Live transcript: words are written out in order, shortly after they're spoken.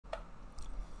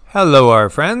Hello, our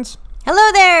friends.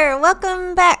 Hello there.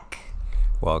 Welcome back.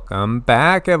 Welcome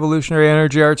back, Evolutionary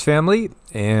Energy Arts family.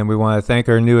 And we want to thank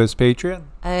our newest patron.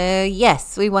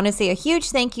 Yes, we want to say a huge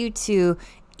thank you to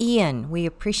Ian. We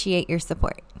appreciate your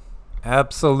support.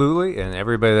 Absolutely. And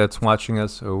everybody that's watching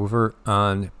us over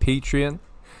on Patreon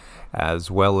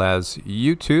as well as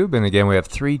YouTube. And again, we have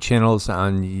 3 channels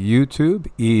on YouTube: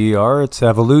 EEARTS,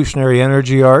 Evolutionary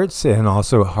Energy Arts, and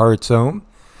also HEEARTS.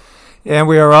 And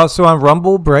we are also on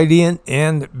Rumble, Brighteon,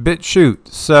 and Bitchute.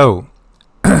 So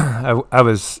I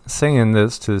was saying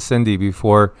this to Cindy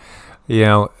before,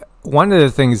 one of the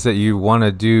things that you want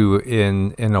to do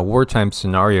in a wartime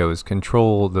scenario is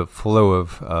control the flow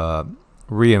of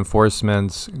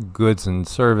reinforcements, goods and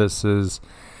services,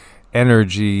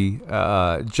 energy,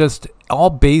 just all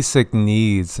basic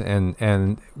needs.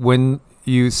 And when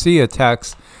you see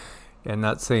attacks, and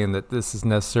not saying that this is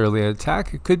necessarily an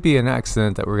attack, it could be an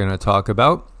accident that we're going to talk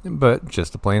about, but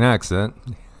just a plain accident.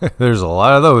 There's a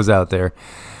lot of those out there.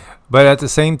 But at the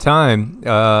same time,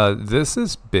 this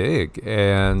is big,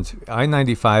 and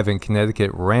I-95 in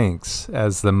Connecticut ranks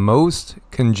as the most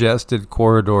congested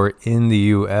corridor in the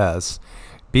U.S.,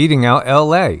 beating out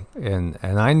L.A. And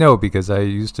I know because I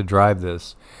used to drive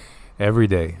this every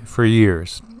day for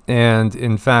years. And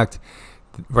in fact,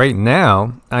 right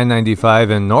now, I-95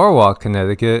 in Norwalk,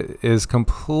 Connecticut is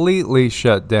completely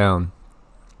shut down.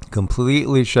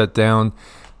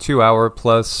 2-hour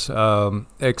plus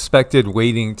expected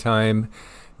waiting time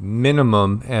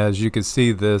minimum. As you can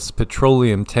see, this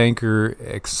petroleum tanker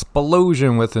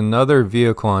explosion with another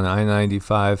vehicle on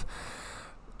I-95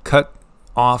 cut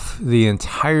off the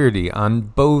entirety on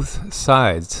both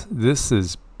sides. This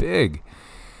is big.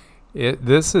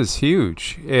 This is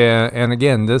huge. And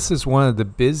again, this is one of the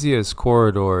busiest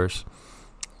corridors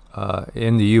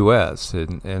in the U.S.,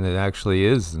 and it actually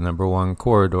is the #1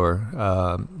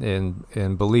 corridor.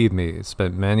 And believe me, I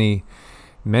spent many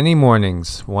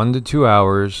mornings, 1 to 2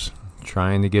 hours,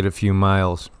 trying to get a few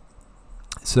miles.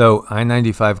 So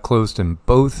I-95 closed in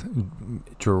both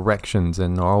directions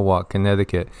in Norwalk,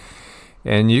 Connecticut,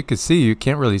 and you can see you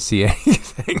can't really see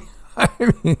anything. I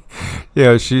mean,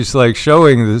 she's like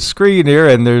showing the screen here,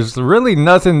 and there's really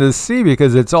nothing to see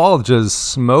because it's all just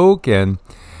smoke, and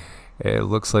it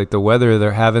looks like the weather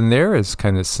they're having there is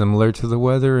kind of similar to the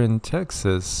weather in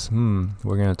Texas.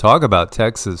 We're going to talk about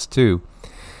Texas too.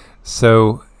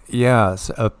 So, yes,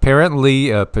 apparently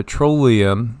a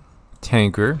petroleum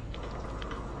tanker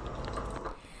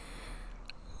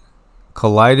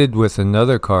collided with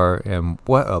another car, and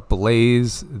what a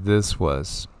blaze this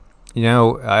was.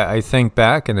 I think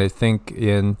back, and I think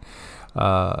in,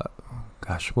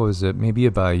 gosh, what was it? Maybe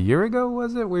about a year ago,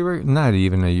 was it? We were, not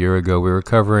even a year ago, we were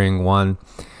covering one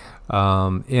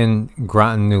in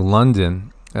Groton, New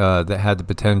London, that had the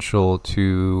potential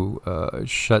to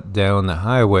shut down the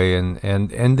highway,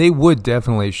 and they would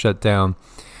definitely shut down.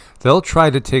 They'll try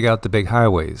to take out the big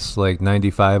highways, like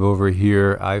 95 over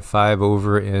here, I-5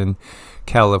 over in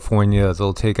California.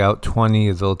 They'll take out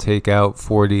 20, they'll take out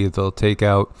 40, they'll take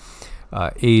out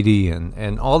 80,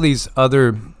 and all these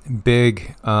other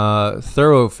big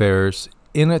thoroughfares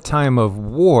in a time of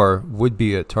war would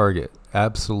be a target.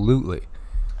 Absolutely.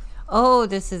 Oh,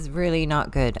 this is really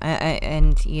not good.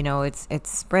 And it's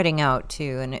spreading out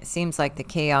too, and it seems like the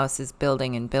chaos is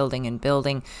building and building and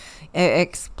building.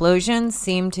 Explosions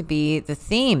seem to be the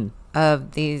theme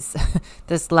of these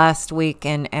this last week,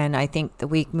 and I think the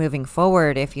week moving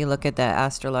forward. If you look at the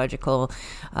astrological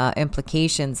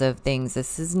implications of things,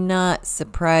 this is not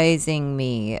surprising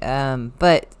me,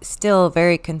 but still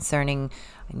very concerning.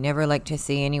 I never like to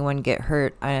see anyone get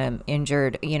hurt,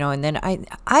 injured, and then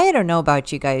I don't know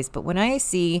about you guys, but when I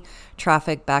see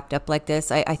traffic backed up like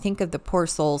this, I think of the poor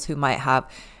souls who might have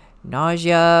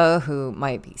nausea, who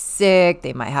might be sick,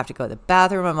 they might have to go to the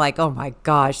bathroom. I'm like, oh my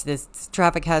gosh, this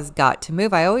traffic has got to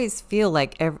move. I always feel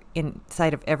like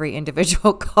inside of every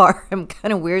individual car, I'm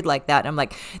kind of weird like that. I'm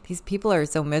like, these people are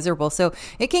so miserable. So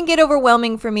it can get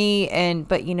overwhelming for me.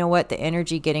 But you know what? The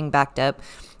energy getting backed up.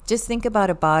 Just think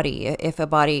about a body. If a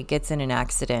body gets in an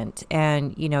accident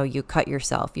and, you cut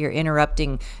yourself, you're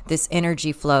interrupting this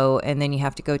energy flow, and then you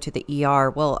have to go to the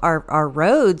ER. Well, our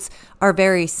roads are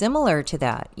very similar to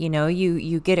that.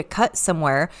 You get a cut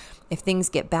somewhere. If things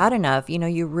get bad enough,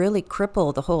 you really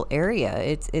cripple the whole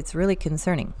area. It's really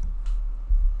concerning.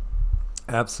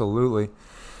 Absolutely.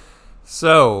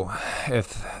 So,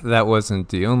 if that wasn't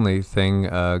the only thing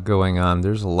going on,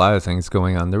 there's a lot of things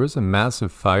going on. There was a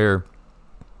massive fire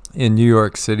in New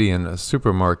York City in a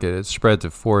supermarket. It spread to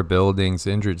 4 buildings,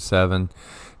 injured 7,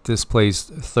 displaced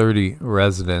 30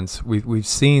 residents. We've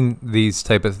seen these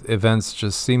type of events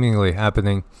just seemingly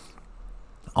happening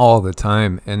all the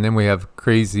time. And then we have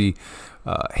crazy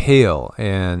hail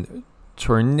and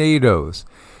tornadoes.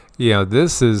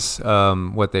 This is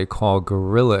what they call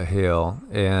gorilla hail,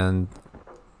 and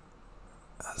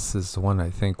this is the one I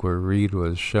think where Reed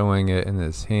was showing it in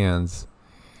his hands.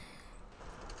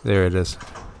 There it is.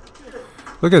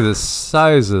 Look at the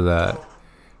size of that.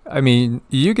 I mean,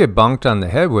 you get bonked on the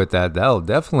head with that,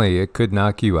 it could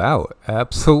knock you out.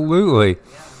 Absolutely.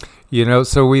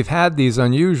 So we've had these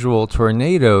unusual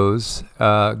tornadoes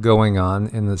going on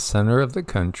in the center of the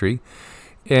country,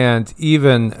 and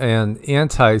even an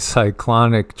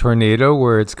anticyclonic tornado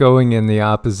where it's going in the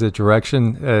opposite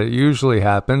direction usually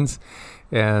happens.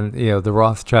 And, the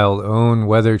Rothschild own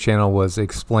Weather Channel was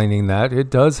explaining that. It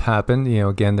does happen.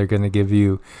 Again, they're going to give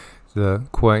you the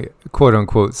quote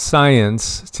unquote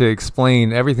science to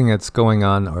explain everything that's going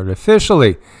on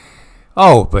artificially.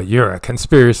 Oh, but you're a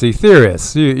conspiracy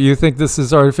theorist. You think this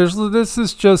is artificial? This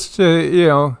is just,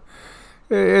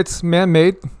 it's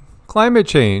man-made climate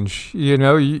change.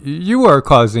 You are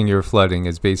causing your flooding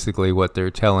is basically what they're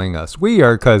telling us. We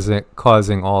are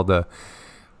causing all the...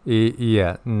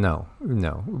 No.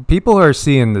 People are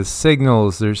seeing the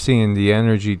signals. They're seeing the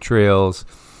energy trails.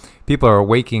 People are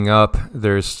waking up.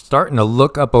 They're starting to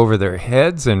look up over their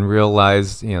heads and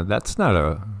realize, that's not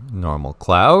a normal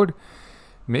cloud.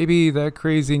 Maybe that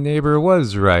crazy neighbor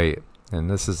was right. And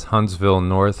this is Huntsville,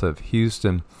 north of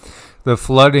Houston. The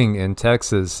flooding in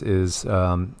Texas is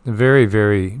very,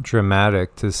 very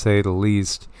dramatic, to say the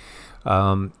least.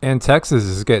 And Texas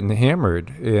is getting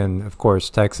hammered. And, of course,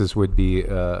 Texas would be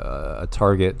a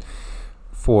target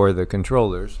for the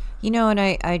controllers. And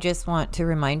I just want to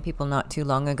remind people, not too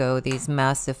long ago, these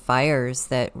massive fires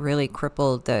that really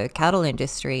crippled the cattle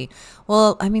industry.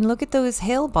 Well, I mean, look at those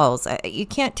hail balls. You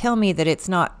can't tell me that it's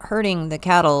not hurting the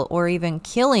cattle or even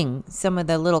killing some of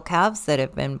the little calves that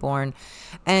have been born.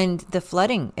 And the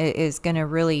flooding is going to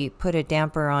really put a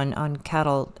damper on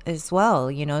cattle as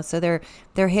well, So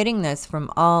they're hitting this from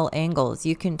all angles.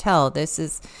 You can tell this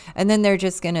is, and then they're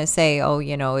just going to say, oh,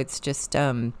 it's just...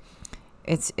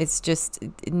 It's just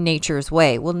nature's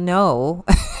way. Well, no,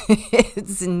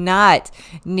 it's not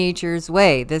nature's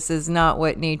way. This is not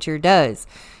what nature does.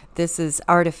 This is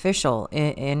artificial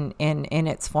in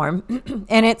its form,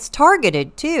 and it's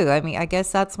targeted too. I mean, I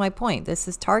guess that's my point. This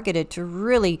is targeted to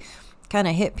really kind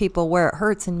of hit people where it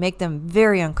hurts and make them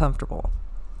very uncomfortable.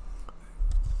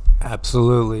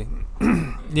 Absolutely.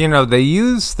 They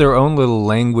use their own little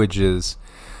languages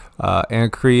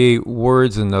and create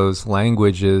words in those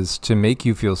languages to make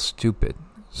you feel stupid.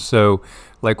 So,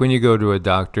 like when you go to a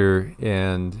doctor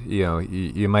and,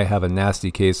 you might have a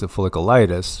nasty case of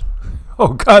folliculitis. Oh,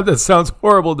 God, that sounds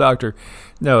horrible, doctor.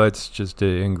 No, it's just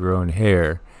an ingrown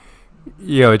hair.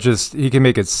 He can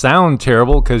make it sound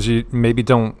terrible because you maybe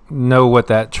don't know what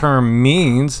that term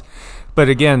means. But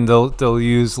again, they'll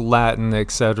use Latin,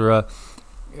 etc.,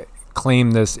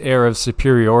 claim this air of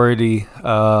superiority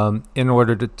in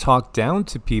order to talk down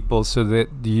to people so that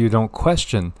you don't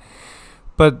question.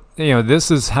 But,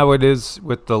 this is how it is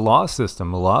with the law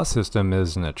system. The law system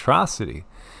is an atrocity.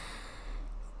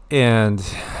 And,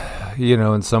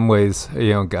 in some ways,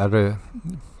 gotta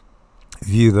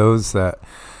view those that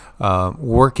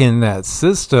work in that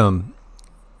system.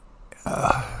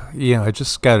 I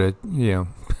just gotta,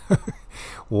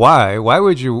 Why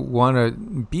would you want to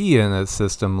be in a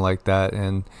system like that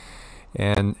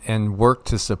and work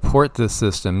to support the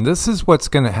system? This is what's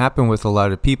going to happen with a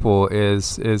lot of people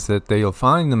is that they'll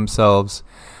find themselves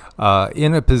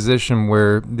in a position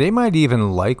where they might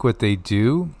even like what they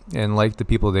do and like the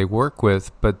people they work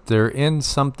with, but they're in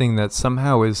something that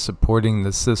somehow is supporting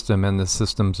the system and the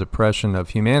system's oppression of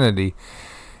humanity.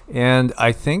 And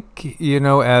I think,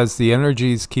 as the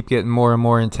energies keep getting more and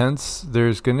more intense,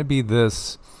 there's going to be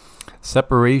this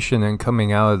separation and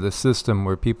coming out of the system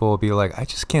where people will be like, I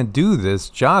just can't do this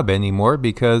job anymore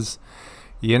because,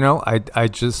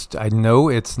 I know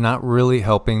it's not really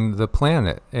helping the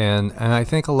planet. And I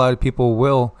think a lot of people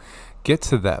will get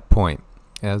to that point,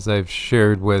 as I've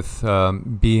shared with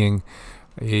being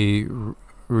a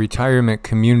retirement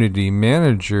community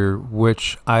manager,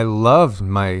 which I love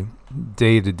my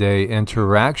day-to-day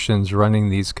interactions running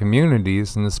these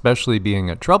communities, and especially being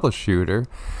a troubleshooter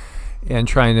and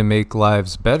trying to make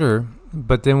lives better.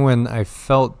 But then when I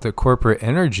felt the corporate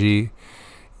energy,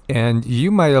 and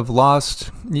you might have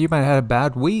had a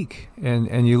bad week,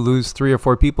 and you lose 3 or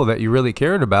 4 people that you really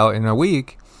cared about in a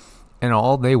week, and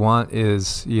all they want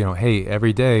is, hey,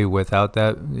 every day without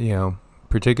that,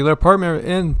 particular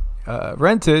apartment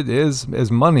rented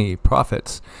is money,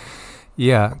 profits.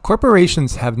 Yeah,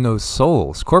 corporations have no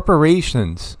souls. More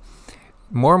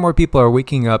and more people are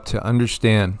waking up to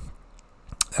understand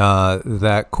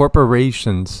that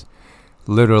corporations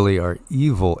literally are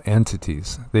evil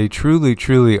entities. They truly,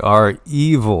 truly are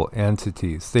evil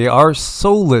entities. They are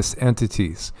soulless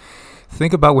entities.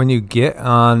 Think about when you get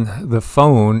on the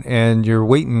phone and you're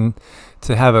waiting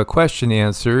to have a question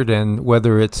answered, and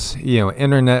whether it's,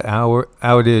 internet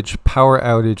outage, power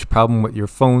outage, problem with your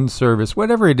phone service,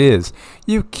 whatever it is,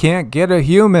 you can't get a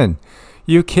human.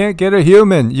 You can't get a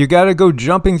human. You got to go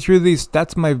jumping through these.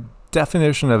 That's my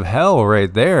definition of hell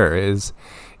right there, is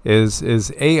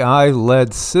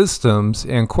AI-led systems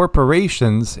and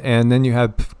corporations. And then you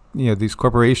have, these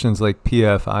corporations like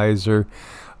Pfizer,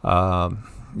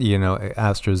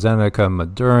 AstraZeneca,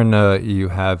 Moderna. You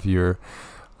have your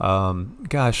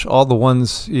all the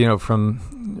ones,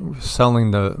 from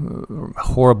selling the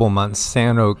horrible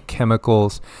Monsanto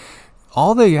chemicals.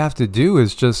 All that you have to do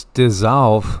is just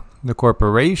dissolve the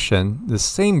corporation. The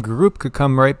same group could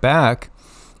come right back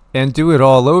and do it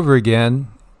all over again,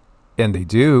 and they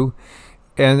do,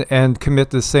 and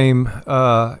commit the same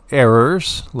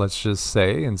errors, let's just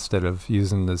say, instead of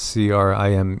using the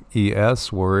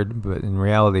CRIMES word, but in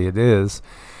reality it is.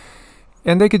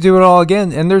 And they could do it all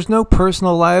again, and there's no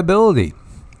personal liability.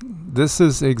 This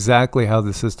is exactly how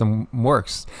the system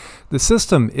works. The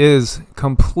system is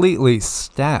completely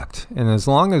stacked, and as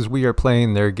long as we are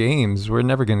playing their games, we're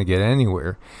never going to get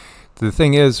anywhere. The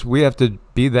thing is, we have to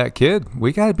be that kid.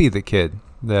 We got to be the kid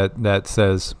that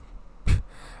says,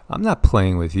 I'm not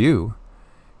playing with you.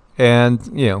 And,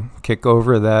 kick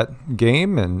over that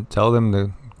game and tell them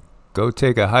to go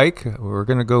take a hike. We're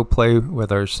going to go play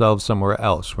with ourselves somewhere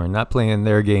else. We're not playing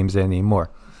their games anymore.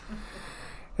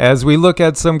 As we look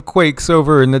at some quakes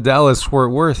over in the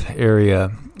Dallas-Fort Worth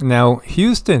area. Now,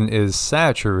 Houston is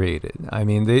saturated. I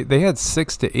mean, they had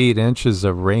 6 to 8 inches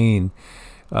of rain,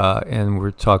 and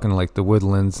we're talking like the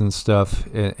Woodlands and stuff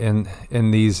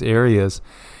in these areas.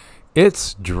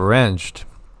 It's drenched.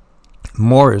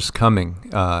 More is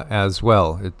coming as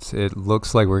well. It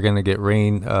looks like we're going to get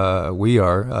rain. We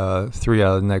are 3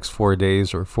 out of the next 4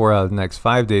 days, or 4 out of the next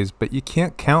 5 days. But you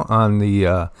can't count on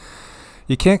the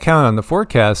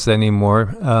forecasts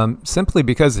anymore, simply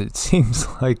because it seems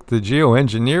like the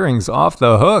geoengineering's off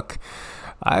the hook.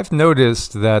 I've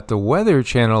noticed that the Weather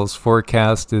Channel's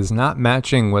forecast is not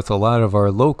matching with a lot of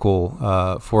our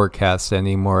local forecasts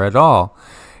anymore at all.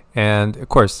 And, of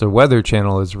course, the Weather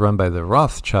Channel is run by the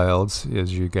Rothschilds,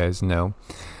 as you guys know.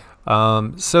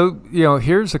 So,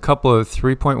 here's a couple of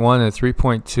 3.1 and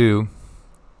 3.2.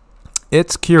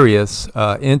 It's curious.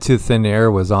 Into Thin Air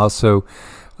was also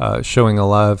showing a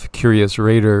lot of curious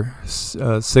radar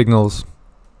signals,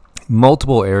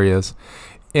 multiple areas.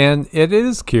 And it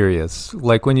is curious.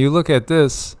 Like, when you look at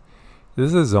this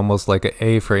is almost like an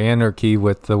A for anarchy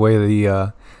with the way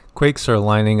the quakes are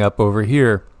lining up over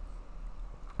here.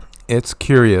 It's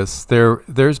curious.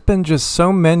 There's been just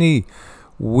so many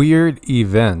weird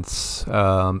events,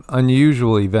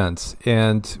 unusual events.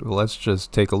 And let's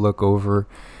just take a look over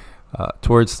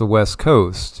towards the West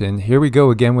Coast. And here we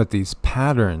go again with these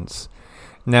patterns.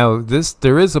 Now,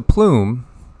 there is a plume.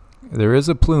 There is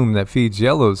a plume that feeds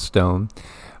Yellowstone.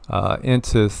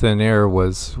 Into Thin Air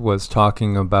was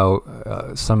talking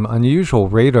about some unusual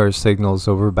radar signals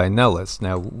over by Nellis.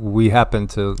 Now, we happen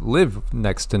to live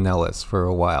next to Nellis for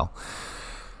a while.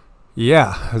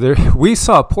 Yeah, we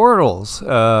saw portals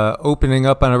opening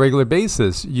up on a regular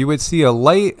basis. You would see a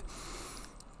light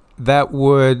that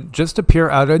would just appear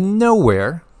out of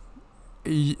nowhere,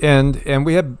 and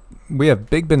we have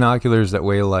big binoculars that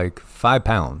weigh like 5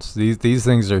 pounds. These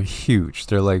things are huge.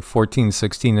 They're like 14,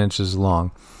 16 inches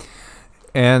long.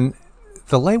 And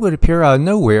the light would appear out of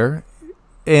nowhere,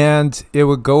 and it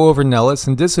would go over Nellis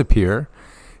and disappear.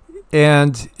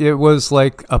 And it was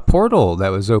like a portal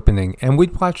that was opening. And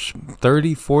we'd watch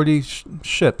 30, 40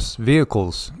 ships,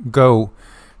 vehicles go,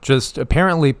 just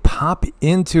apparently pop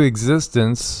into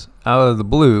existence out of the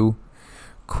blue,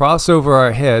 cross over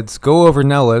our heads, go over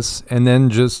Nellis, and then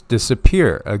just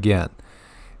disappear again.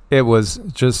 It was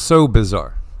just so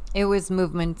bizarre. It was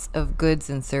movements of goods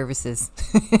and services.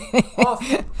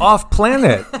 off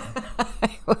planet.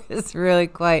 It was really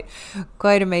quite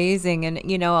amazing.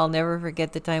 And, I'll never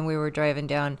forget the time we were driving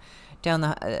down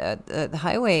the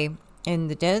highway in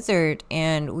the desert,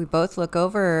 and we both look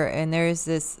over, and there's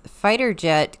this fighter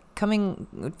jet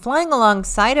flying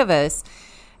alongside of us.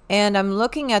 And I'm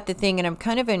looking at the thing, and I'm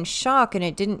kind of in shock, and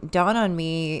it didn't dawn on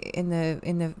me in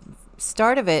the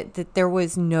start of it that there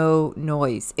was no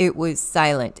noise. It was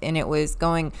silent, and it was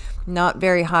going not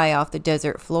very high off the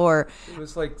desert floor. It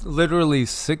was like literally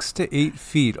 6 to 8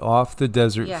 feet off the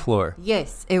desert floor.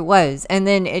 Yes, it was. And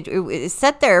then it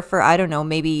sat there for, I don't know,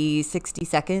 maybe 60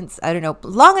 seconds. I don't know,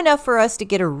 long enough for us to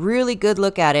get a really good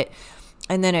look at it.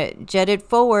 And then it jetted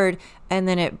forward, and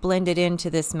then it blended into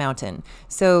this mountain.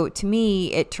 So to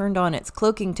me, it turned on its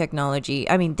cloaking technology.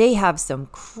 I mean, they have some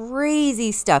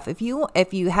crazy stuff. If you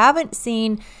haven't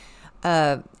seen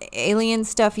alien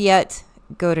stuff yet,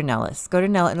 go to Nellis. Go to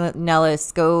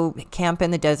Nellis. Go camp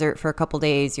in the desert for a couple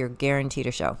days. You're guaranteed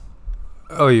a show.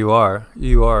 Oh, you are.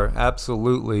 You are.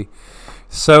 Absolutely.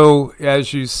 So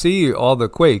as you see all the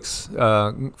quakes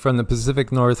from the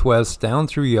Pacific Northwest down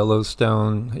through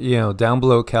Yellowstone, down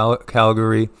below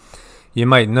Calgary, you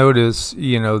might notice,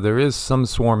 there is some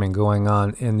swarming going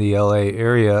on in the LA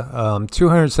area.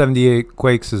 278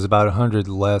 quakes is about 100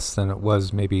 less than it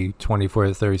was maybe 24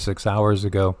 to 36 hours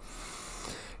ago.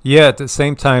 Yeah, at the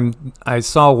same time, I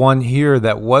saw one here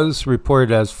that was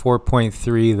reported as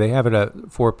 4.3. They have it at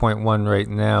 4.1 right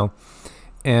now.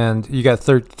 And you got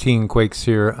 13 quakes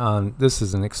here on, this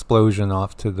is an explosion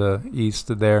off to the east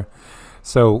of there.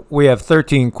 So we have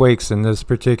 13 quakes in this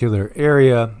particular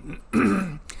area.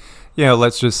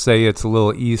 Let's just say it's a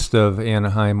little east of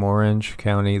Anaheim, Orange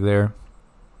County there.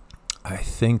 I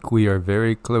think we are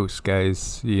very close,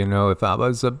 guys. If I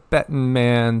was a betting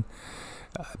man,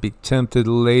 I'd be tempted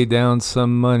to lay down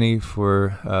some money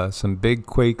for some big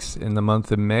quakes in the month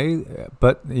of May.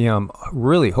 But, I'm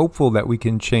really hopeful that we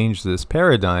can change this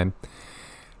paradigm.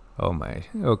 Oh, my.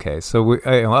 Okay, so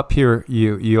up here,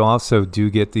 you also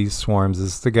do get these swarms.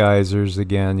 This is the geysers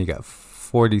again. You got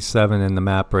 47 in the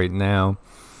map right now.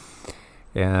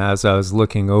 And as I was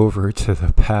looking over to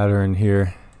the pattern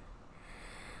here,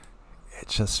 it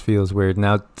just feels weird.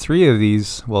 Now, 3 of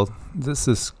these, well, this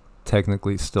is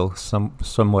technically still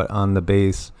somewhat on the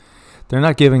base. They're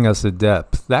not giving us a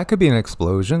depth. That could be an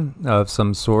explosion of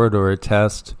some sort or a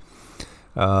test.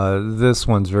 This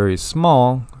one's very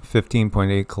small,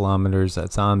 15.8 kilometers.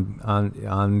 That's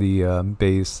on the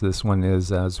base. This one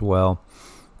is as well.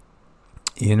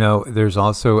 There's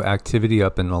also activity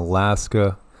up in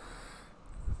Alaska.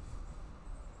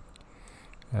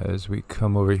 As we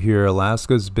come over here,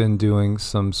 Alaska's been doing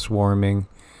some swarming.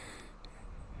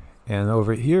 And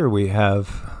over here we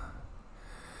have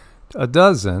a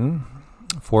dozen,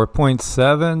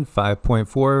 4.7,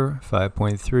 5.4,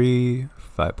 5.3,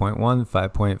 5.1,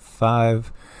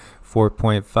 5.5,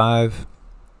 4.5.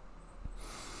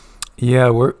 Yeah,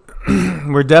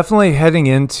 we're definitely heading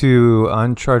into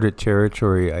uncharted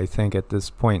territory, I think, at this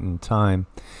point in time.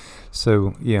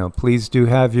 So, please do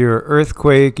have your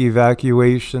earthquake,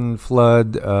 evacuation,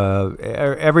 flood,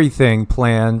 everything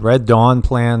planned, Red Dawn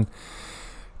plan.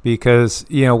 Because,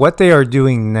 what they are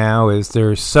doing now is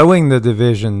they're sowing the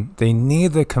division. They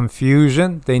need the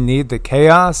confusion. They need the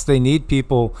chaos. They need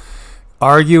people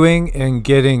arguing and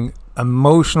getting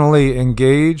emotionally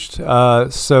engaged.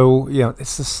 So,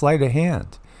 it's a sleight of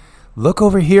hand. Look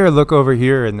over here,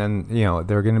 and then,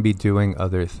 they're going to be doing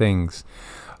other things.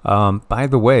 By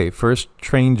the way, first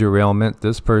train derailment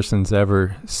this person's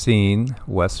ever seen,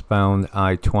 westbound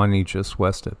I-20 just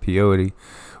west of Peyote.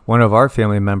 One of our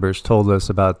family members told us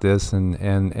about this,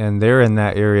 and they're in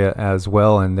that area as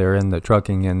well, and they're in the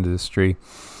trucking industry.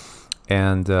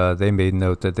 And they made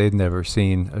note that they'd never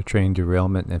seen a train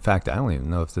derailment. In fact, I don't even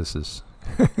know if this is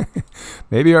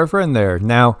maybe our friend there.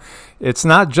 Now, it's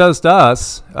not just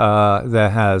us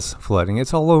that has flooding.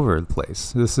 It's all over the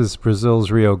place. This is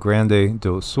Brazil's Rio Grande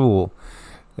do Sul,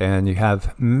 and you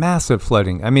have massive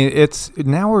flooding. I mean,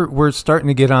 now we're starting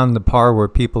to get on the par where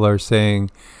people are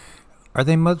saying, are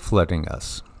they mud flooding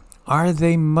us? Are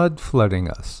they mud flooding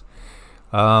us?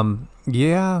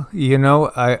 Yeah,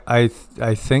 I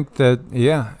think that,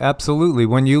 yeah, absolutely.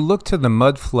 When you look to the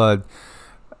mud flood,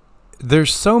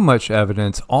 there's so much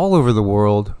evidence all over the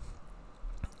world.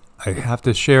 I have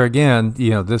to share again,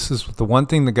 this is the one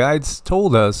thing the guides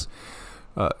told us.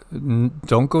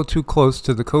 Don't go too close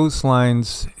to the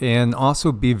coastlines, and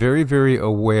also be very, very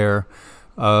aware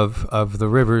of the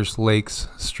rivers, lakes,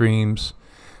 streams.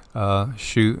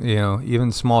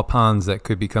 Even small ponds that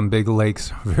could become big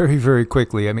lakes very, very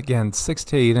quickly. I mean, again, 6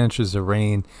 to 8 inches of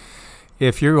rain.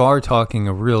 If you are talking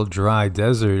a real dry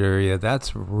desert area,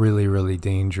 that's really, really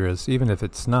dangerous. Even if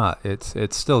it's not, it's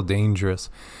still dangerous.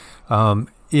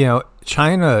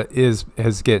 China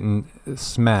has getting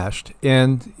smashed,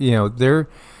 and they're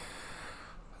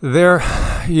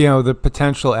the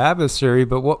potential adversary.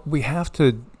 But what we have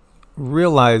to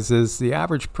realize is the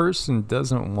average person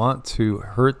doesn't want to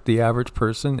hurt the average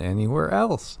person anywhere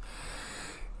else.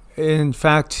 In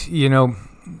fact, you know,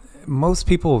 most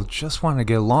people just want to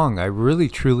get along. I really,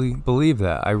 truly believe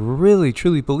that. I really,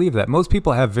 truly believe that. Most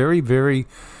people have very, very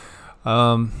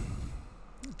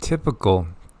typical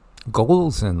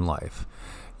goals in life.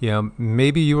 You know,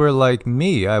 maybe you were like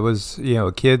me. I was, you know,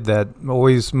 a kid that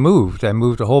always moved. I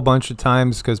moved a whole bunch of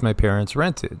times because my parents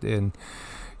rented. And,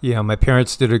 you know, my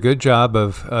parents did a good job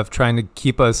of trying to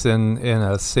keep us in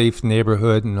a safe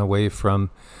neighborhood and away from,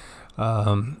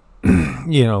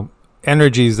 you know,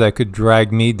 energies that could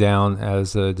drag me down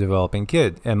as a developing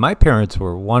kid. And my parents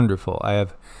were wonderful.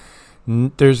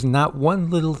 There's not one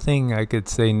little thing I could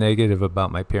say negative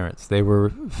about my parents. They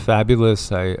were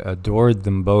fabulous. I adored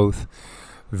them both.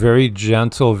 Very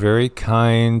gentle, very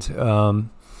kind.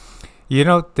 You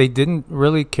know, they didn't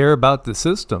really care about the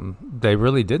system. They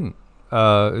really didn't.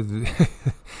 And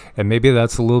maybe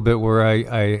that's a little bit where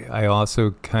I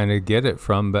also kind of get it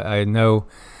from. But I know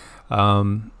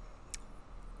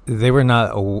they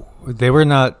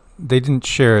didn't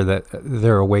share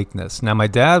their awakeness. Now, my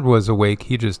dad was awake.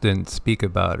 He just didn't speak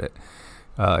about it.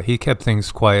 He kept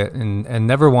things quiet and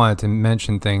never wanted to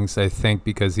mention things, I think,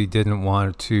 because he didn't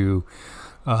want to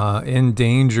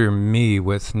endanger me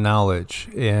with knowledge.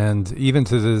 And even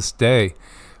to this day,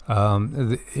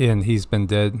 and he's been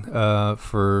dead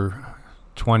for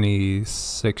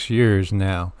 26 years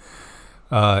now.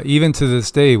 Even to this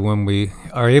day, when we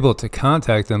are able to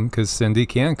contact him, because Cindy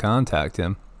can contact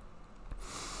him,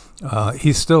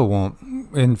 he still won't.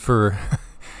 And for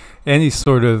any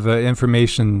sort of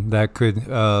information that could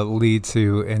lead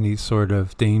to any sort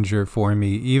of danger for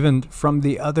me, even from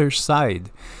the other side.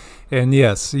 And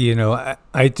yes, you know,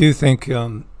 I do think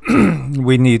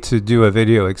we need to do a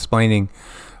video explaining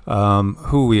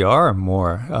who we are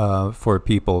more for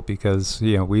people, because,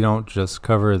 you know, we don't just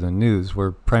cover the news.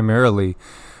 We're primarily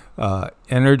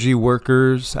energy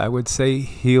workers, I would say,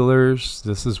 healers.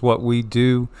 This is what we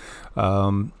do.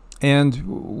 And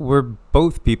we're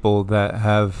both people that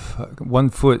have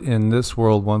one foot in this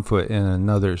world, one foot in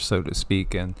another, so to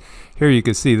speak. And here you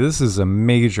can see this is a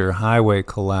major highway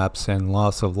collapse and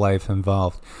loss of life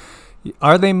involved.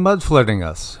 Are they mud flooding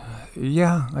us?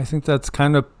 Yeah, I think that's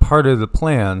kind of part of the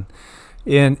plan.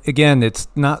 And again, it's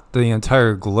not the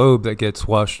entire globe that gets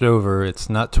washed over. It's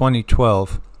not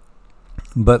 2012,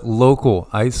 but local,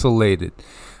 isolated.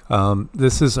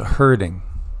 This is hurting.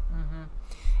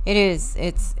 It is.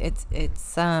 It's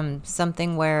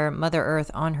something where Mother Earth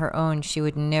on her own, she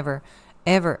would never,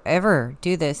 ever, ever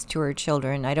do this to her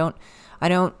children. I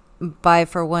don't buy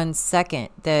for 1 second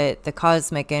that the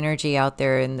cosmic energy out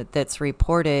there and that's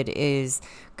reported is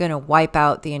going to wipe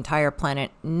out the entire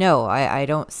planet. No, I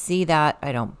don't see that.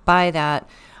 I don't buy that.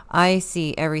 I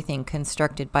see everything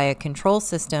constructed by a control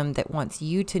system that wants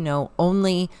you to know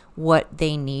only what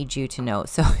they need you to know.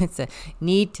 So it's a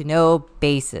need to know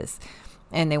basis.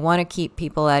 And they want to keep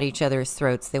people at each other's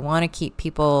throats. They want to keep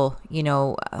people, you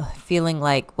know, feeling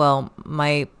like, well,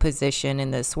 my position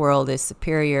in this world is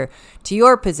superior to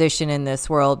your position in this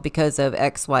world because of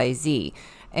X, Y, Z.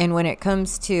 And when it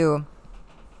comes to,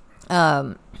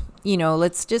 you know,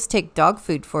 let's just take dog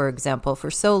food, for example.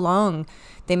 For so long,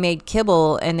 they made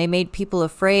kibble and they made people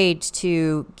afraid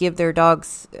to give their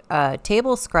dogs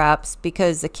table scraps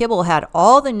because the kibble had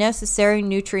all the necessary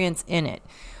nutrients in it.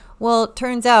 Well, it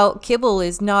turns out kibble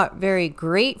is not very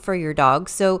great for your dog.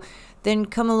 So then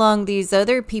come along these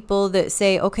other people that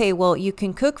say, okay, well, you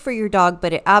can cook for your dog,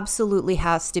 but it absolutely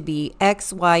has to be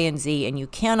X, Y, and Z, and you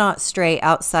cannot stray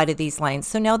outside of these lines.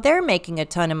 So now they're making a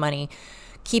ton of money,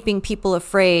 keeping people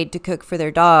afraid to cook for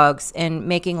their dogs and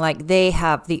making like they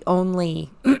have the only,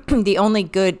 the only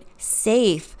good,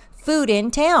 safe food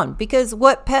in town. Because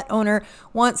what pet owner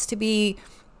wants to be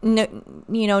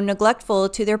neglectful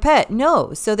to their pet?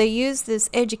 No. So they use this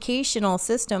educational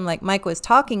system like Mike was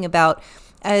talking about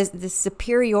as the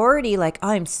superiority, like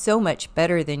I'm so much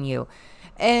better than you.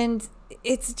 And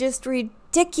it's just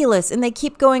ridiculous. And they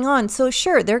keep going on. So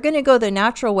sure, they're going to go the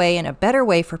natural way and a better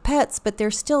way for pets, but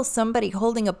there's still somebody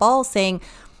holding a ball saying,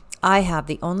 I have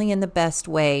the only and the best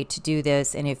way to do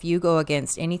this. And if you go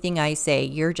against anything I say,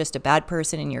 you're just a bad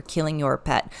person and you're killing your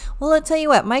pet. Well, I'll tell you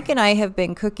what, Mike and I have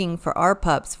been cooking for our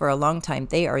pups for a long time.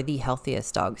 They are the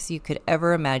healthiest dogs you could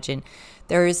ever imagine.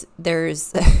 They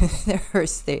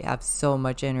have so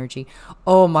much energy.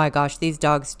 Oh my gosh, these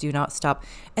dogs do not stop.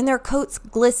 And their coats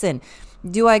glisten.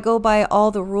 Do I go by all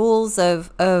the rules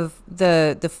of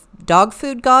the dog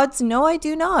food gods? No, I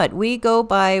do not. We go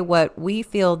by what we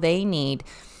feel they need.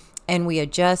 And we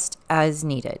adjust as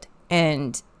needed.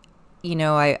 And, you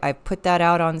know, I put that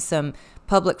out on some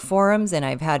public forums and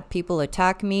I've had people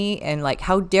attack me and like,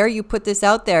 how dare you put this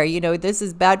out there? You know, this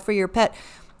is bad for your pet.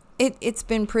 It's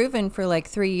been proven for like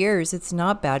 3 years. It's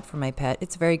not bad for my pet.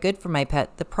 It's very good for my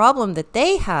pet. The problem that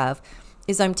they have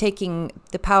is I'm taking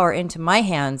the power into my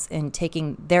hands and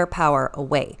taking their power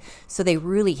away. So they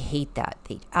really hate that.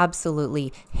 They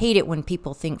absolutely hate it when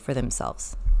people think for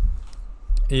themselves.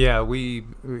 Yeah, we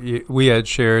had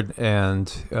shared,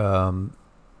 and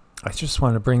I just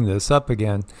want to bring this up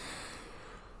again.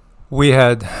 We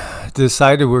had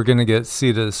decided we were going to get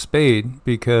Sita a spayed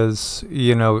because,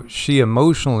 you know, she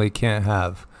emotionally can't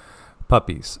have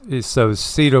puppies. So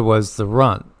Sita was the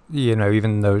runt, you know,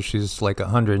 even though she's like a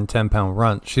 110-pound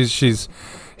runt.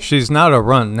 She's not a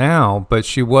runt now, but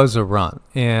she was a runt.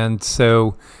 And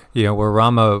so, you know, where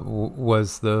Rama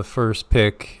was the first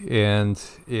pick, and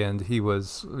he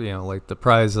was, you know, like the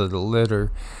prize of the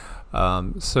litter,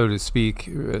 so to speak.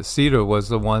 Sita was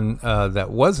the one that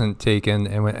wasn't taken,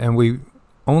 and we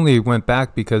only went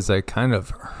back because I kind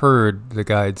of heard the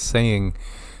guide saying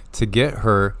to get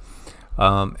her,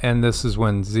 and this is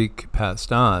when Zeke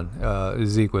passed on.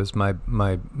 Zeke was my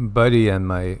buddy and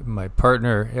my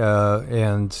partner,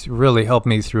 and really helped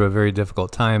me through a very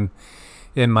difficult time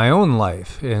in my own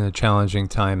life, in a challenging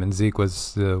time, and Zeke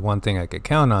was the one thing I could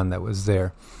count on that was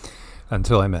there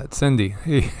until I met Cindy.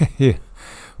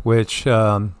 Which, you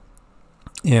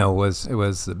know, was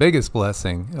the biggest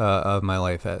blessing of my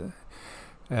life I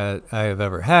have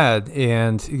ever had,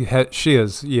 and she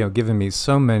has, you know, given me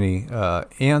so many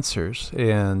answers,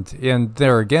 and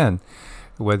there again,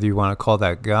 whether you want to call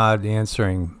that God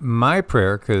answering my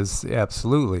prayer, because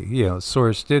absolutely, you know,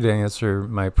 Source did answer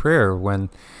my prayer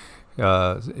when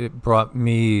it brought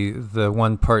me the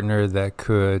one partner that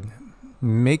could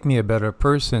make me a better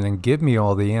person and give me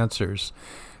all the answers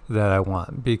that I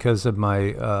want because of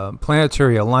my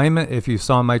planetary alignment. If you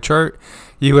saw my chart,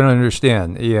 you would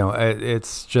understand. You know,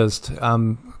 it's just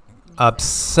I'm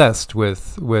obsessed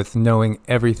with knowing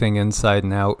everything inside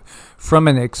and out from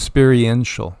an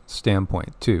experiential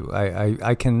standpoint too.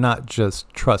 I cannot just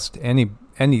trust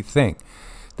anything.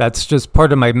 That's just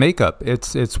part of my makeup.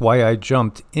 It's why I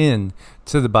jumped in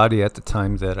to the body at the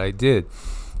time that I did.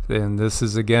 And this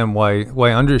is again why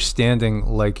understanding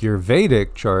like your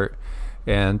Vedic chart.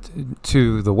 And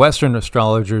to the Western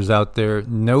astrologers out there,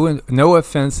 no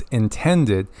offense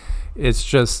intended. It's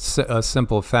just a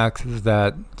simple fact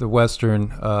that the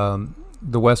Western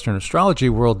astrology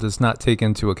world does not take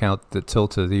into account the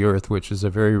tilt of the Earth, which is a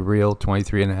very real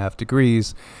 23.5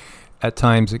 degrees. At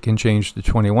times, it can change to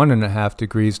 21.5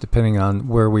 degrees, depending on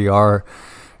where we are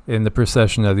in the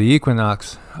precession of the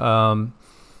equinox.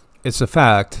 It's a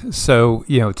fact. So,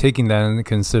 you know, taking that into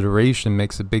consideration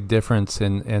makes a big difference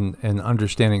in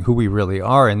understanding who we really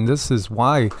are. And this is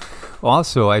why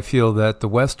also I feel that the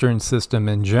Western system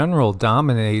in general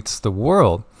dominates the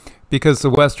world, because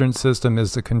the Western system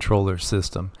is the controller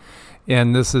system.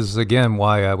 And this is, again,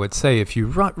 why I would say if you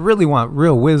really want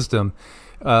real wisdom,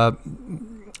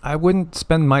 I wouldn't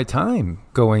spend my time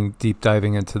going deep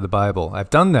diving into the Bible.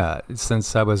 I've done that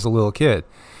since I was a little kid.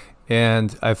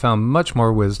 And I found much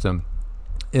more wisdom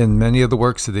in many of the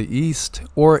works of the East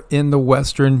or in the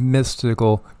Western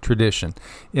mystical tradition,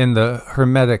 in the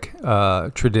Hermetic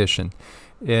tradition,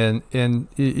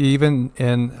 even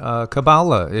in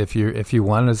Kabbalah, if you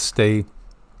want to stay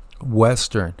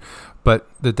Western. But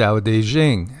the Tao Te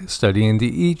Ching, studying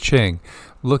the I Ching,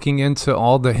 looking into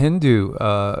all the Hindu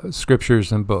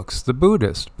scriptures and books, the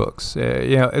Buddhist books.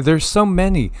 You know, there's so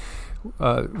many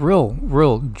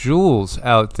real jewels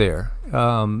out there,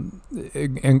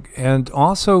 and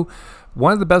also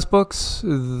one of the best books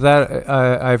that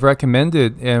I've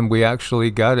recommended, and we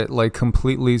actually got it like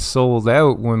completely sold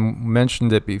out when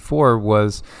mentioned it before,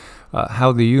 was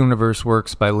How the Universe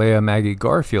Works by Leah Maggie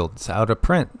Garfield. It's out of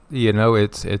print. You know,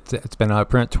 it's been out of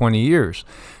print 20 years.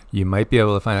 You might be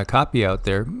able to find a copy out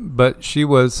there, but she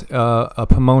was a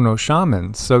Pomono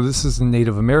shaman, so this is the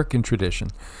Native American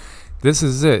tradition. This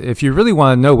is it. If you really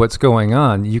want to know what's going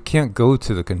on, you can't go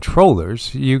to the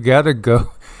controllers. You got to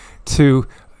go to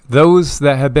those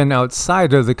that have been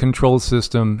outside of the control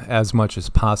system as much as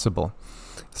possible.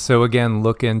 So again,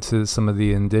 look into some of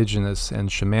the indigenous and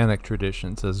shamanic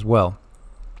traditions as well.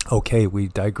 Okay, we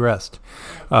digressed.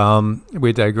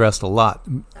 We digressed a lot.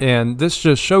 And this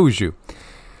just shows you.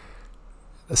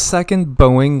 A second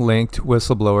Boeing-linked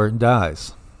whistleblower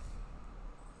dies.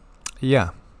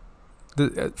 Yeah.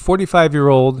 The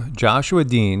 45-year-old Joshua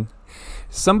Dean,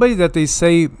 somebody that they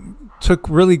say took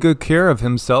really good care of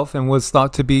himself and was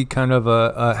thought to be kind of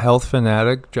a health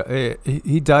fanatic,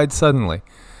 he died suddenly.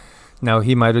 Now,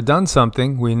 he might have done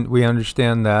something. We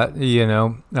understand that. You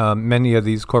know, many of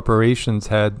these corporations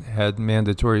had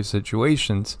mandatory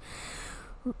situations.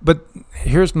 But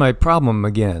here's my problem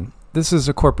again. This is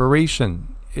a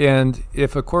corporation. And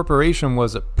if a corporation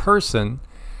was a person,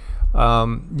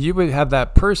 you would have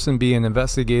that person being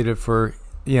investigated for,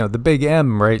 the big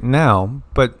M right now.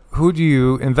 But who do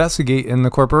you investigate in the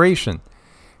corporation?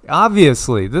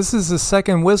 Obviously, this is the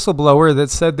second whistleblower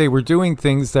that said they were doing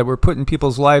things that were putting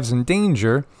people's lives in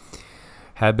danger,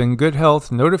 had been good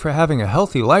health, noted for having a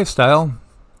healthy lifestyle.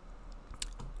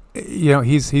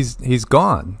 He's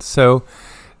gone. So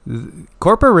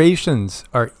corporations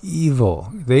are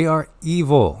evil. They are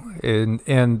evil.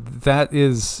 And that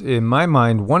is, in my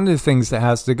mind, one of the things that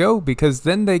has to go, because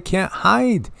then they can't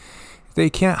hide.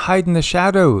 They can't hide in the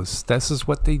shadows. This is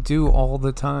what they do all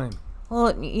the time. Well,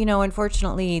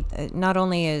 unfortunately, not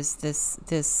only is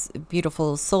this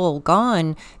beautiful soul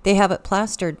gone, they have it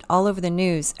plastered all over the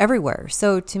news everywhere.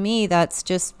 So to me, that's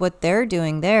just what they're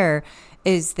doing there,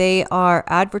 is they are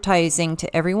advertising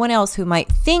to everyone else who might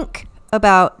think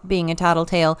about being a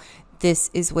tattletale,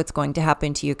 this is what's going to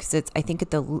happen to you, because it's, I think,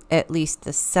 at least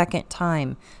the second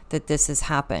time that this has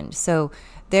happened. So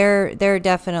they're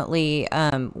definitely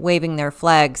waving their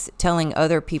flags, telling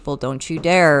other people, don't you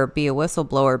dare be a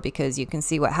whistleblower, because you can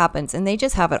see what happens. And they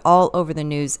just have it all over the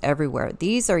news everywhere.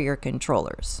 These are your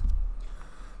controllers.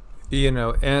 And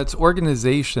it's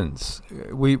organizations.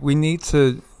 We need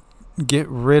to get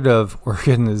rid of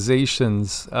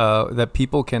organizations that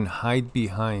people can hide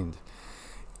behind.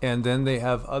 And then they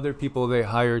have other people they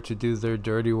hire to do their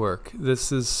dirty work.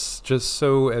 This is just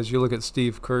so, as you look at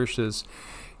Steve Kirsch's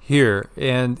here,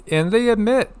 and they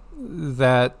admit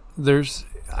that there's,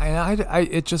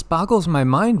 it just boggles my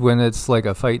mind when it's like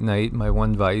a fight night. My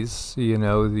one vice, the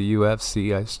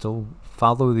UFC. I still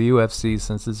follow the UFC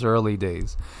since its early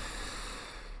days.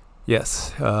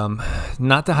 Yes,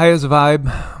 not the highest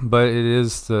vibe, but it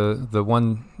is the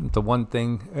one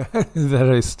thing that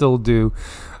I still do.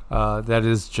 That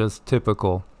is just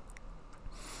typical.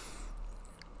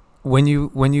 When you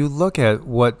look at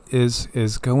what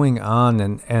is going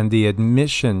on, and the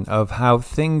admission of how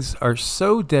things are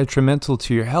so detrimental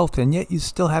to your health, and yet you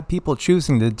still have people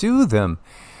choosing to do them,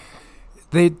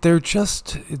 they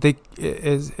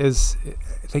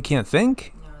can't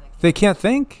think. They can't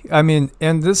think. I mean,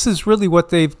 and this is really what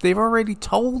they've already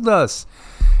told us.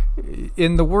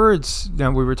 In the words, now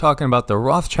we were talking about the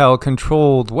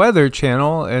Rothschild-controlled weather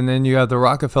channel, and then you have the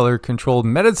Rockefeller-controlled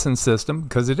medicine system,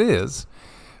 because it is,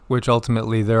 which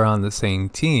ultimately they're on the same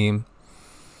team.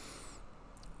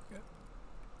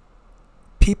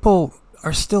 People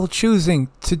are still choosing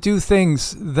to do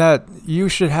things that you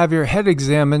should have your head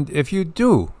examined if you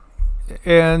do.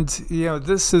 And,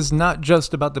 this is not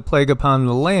just about the plague upon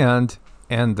the land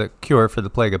and the cure for the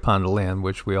plague upon the land,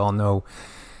 which we all know.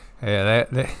 Yeah,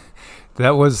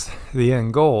 that was the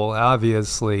end goal,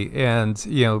 obviously. And,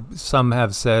 some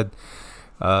have said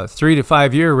 3 to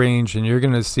 5 year range, and you're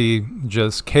going to see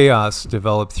just chaos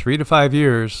develop 3 to 5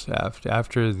 years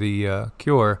after the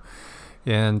cure.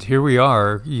 And here we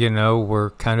are,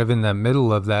 we're kind of in the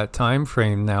middle of that time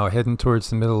frame now, heading towards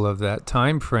the middle of that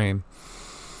time frame.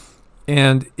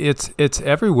 And it's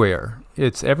everywhere.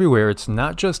 It's everywhere. It's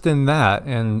not just in that,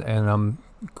 and I'm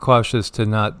cautious to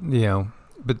not,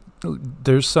 but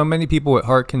there's so many people with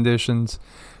heart conditions,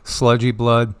 sludgy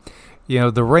blood.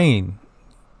 The rain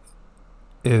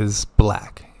is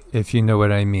black, if you know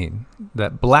what I mean.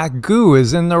 That black goo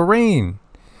is in the rain.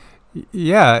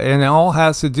 Yeah, and it all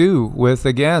has to do with,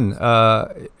 again,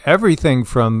 everything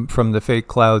from the fake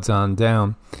clouds on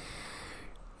down.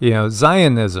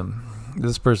 Zionism.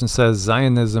 This person says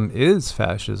Zionism is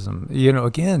fascism.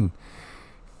 Again,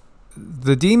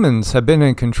 the demons have been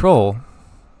in control.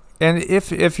 And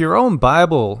if your own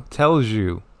Bible tells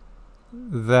you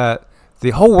that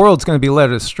the whole world's going to be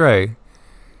led astray,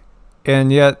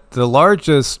 and yet the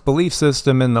largest belief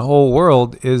system in the whole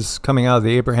world is coming out of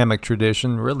the Abrahamic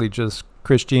tradition, really just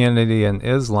Christianity and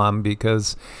Islam,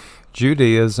 because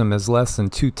Judaism is less than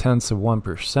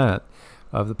 0.2%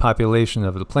 of the population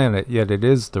of the planet, yet it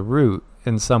is the root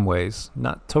in some ways,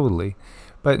 not totally,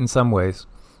 but in some ways.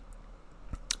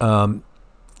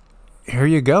 Here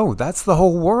you go. That's the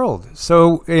whole world.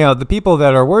 So, the people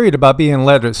that are worried about being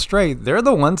led astray, they're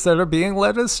the ones that are being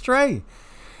led astray.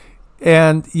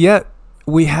 And yet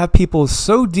we have people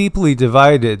so deeply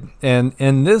divided, and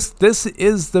this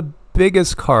is the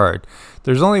biggest card.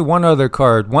 There's only one other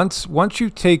card. Once you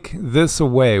take this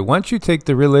away, once you take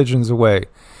the religions away,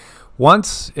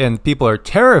 and people are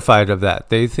terrified of that.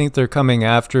 They think they're coming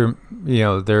after,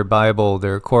 their Bible,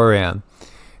 their Quran,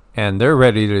 and they're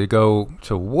ready to go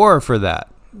to war for that.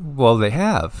 Well, they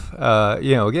have.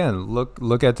 Again,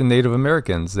 look at the Native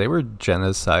Americans. They were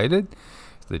genocided.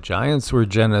 The Giants were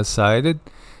genocided.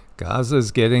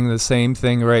 Gaza's getting the same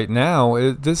thing right now.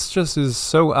 This just is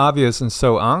so obvious and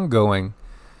so ongoing.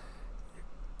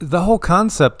 The whole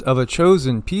concept of a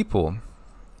chosen people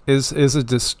is a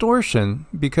distortion,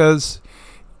 because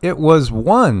it was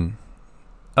one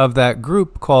of that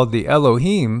group called the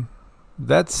Elohim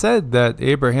that said that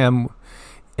Abraham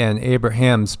and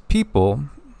Abraham's people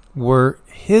were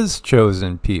his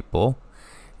chosen people.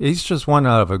 He's just one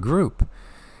out of a group.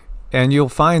 And you'll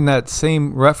find that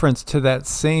same reference to that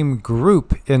same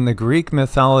group in the Greek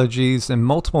mythologies and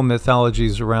multiple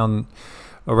mythologies around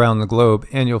the globe,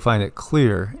 and you'll find it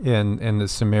clear in the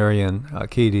Sumerian,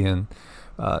 Akkadian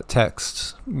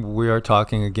texts. We are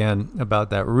talking again about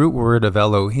that root word of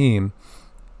Elohim,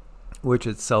 which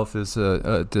itself is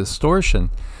a distortion.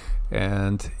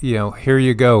 And, here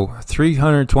you go,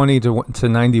 320 to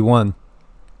 91.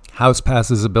 House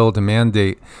passes a bill to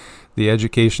mandate the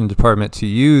Education Department to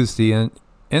use the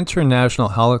International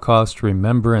Holocaust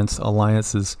Remembrance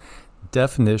Alliance's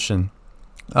definition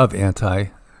of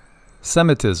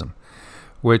anti-Semitism,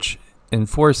 which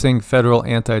enforcing federal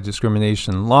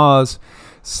anti-discrimination laws.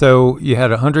 So you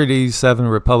had 187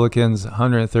 Republicans,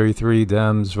 133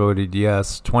 Dems voted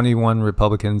yes, 21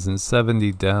 Republicans and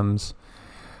 70 Dems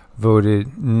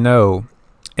voted no.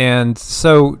 And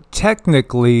so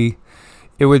technically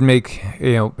it would make,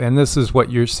 and this is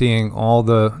what you're seeing, all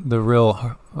the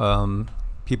real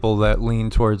people that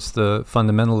lean towards the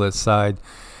fundamentalist side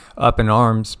up in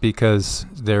arms, because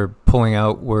they're pulling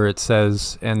out where it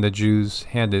says, and the Jews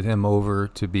handed him over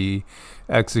to be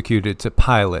executed to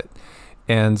Pilate,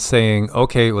 and saying,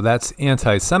 okay, well, that's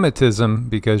anti-Semitism,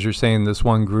 because you're saying this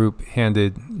one group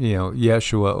handed,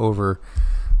 Yeshua over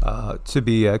to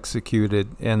be executed,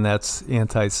 and that's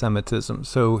anti-Semitism.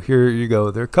 So here you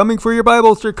go. They're coming for your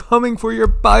Bibles. They're coming for your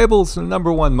Bibles. The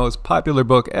 #1 most popular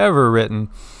book ever written,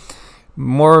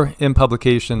 more in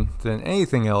publication than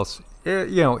anything else.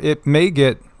 It may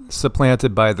get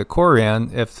supplanted by the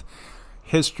Quran if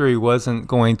history wasn't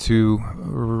going to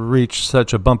reach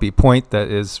such a bumpy point that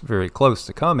is very close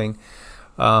to coming.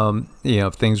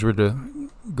 If things were to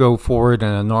go forward in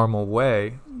a normal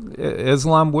way,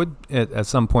 Islam would, at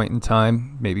some point in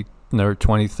time, maybe another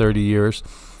 20, 30 years,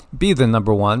 be the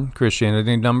 #1,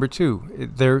 Christianity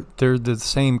 #2. They're the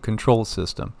same control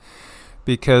system,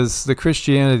 because the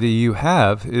Christianity you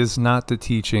have is not the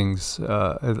teachings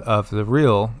of the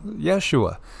real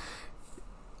Yeshua.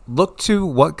 Look to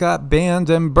what got banned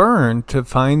and burned to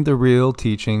find the real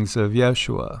teachings of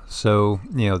Yeshua. So,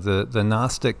 the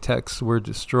Gnostic texts were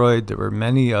destroyed. There were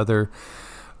many other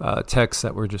texts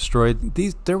that were destroyed.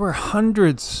 There were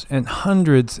hundreds and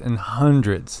hundreds and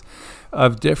hundreds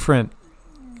of different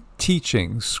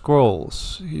teachings,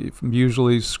 scrolls,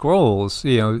 usually scrolls.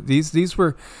 These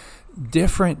were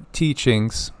different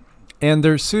teachings, and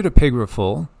they're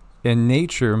pseudepigraphal in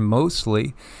nature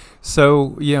mostly.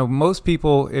 So, most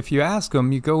people, if you ask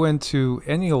them, you go into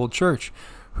any old church,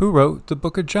 who wrote the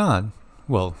book of John?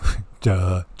 Well,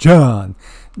 John.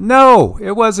 No,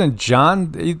 it wasn't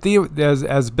John.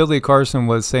 As Billy Carson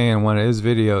was saying in one of his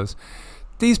videos,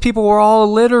 these people were all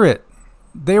illiterate.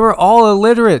 They were all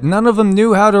illiterate. None of them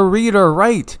knew how to read or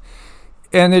write.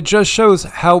 And it just shows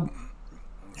how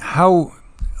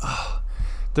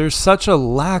there's such a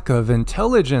lack of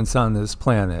intelligence on this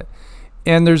planet.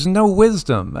 And there's no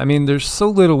wisdom. I mean, there's so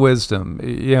little wisdom.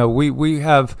 We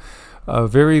have a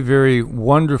very, very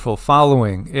wonderful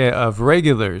following of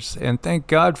regulars, and thank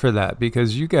God for that,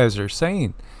 because you guys are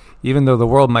sane. Even though the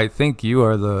world might think you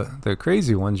are the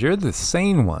crazy ones, you're the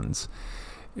sane ones.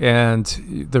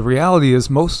 And the reality is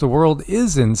most of the world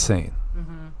is insane.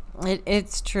 Mm-hmm.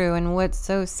 It's true. And what's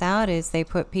so sad is they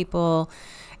put people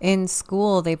in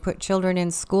school, they put children in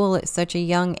school at such a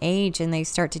young age, and they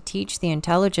start to teach the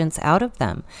intelligence out of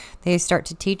them. They start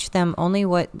to teach them only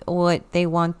what they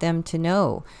want them to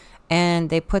know. And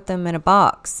they put them in a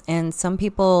box. And some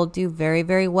people do very,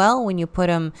 very well when you put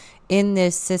them in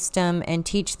this system and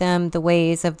teach them the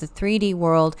ways of the 3D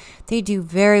world. They do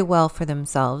very well for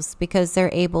themselves because they're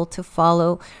able to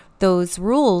follow those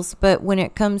rules. But when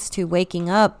it comes to waking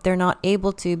up, they're not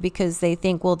able to, because they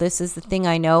think, well, this is the thing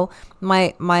I know.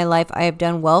 My life, I have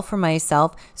done well for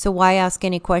myself. So why ask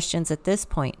any questions at this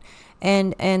point?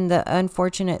 And the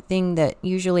unfortunate thing that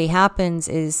usually happens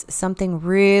is something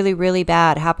really, really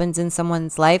bad happens in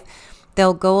someone's life.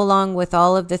 They'll go along with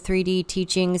all of the 3D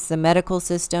teachings, the medical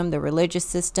system, the religious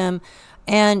system,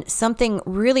 and something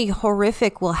really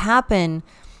horrific will happen,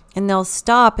 and they'll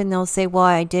stop and they'll say, well,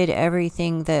 I did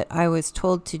everything that I was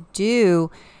told to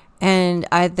do, and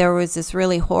there was this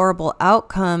really horrible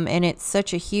outcome, and it's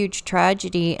such a huge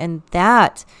tragedy, and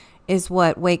that is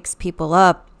what wakes people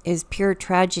up. is pure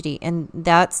tragedy. And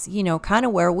that's, you know, kind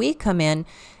of where we come in,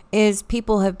 is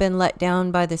people have been let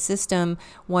down by the system,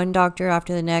 one doctor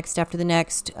after the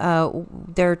next,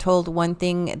 they're told one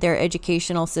thing, their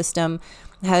educational system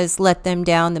has let them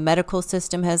down, the medical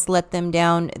system has let them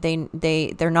down,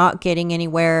 they're not getting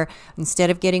anywhere. Instead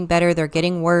of getting better, they're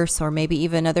getting worse, or maybe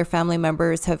even other family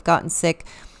members have gotten sick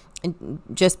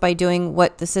just by doing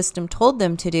what the system told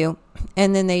them to do.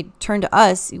 And then they turn to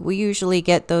us. We usually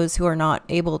get those who are not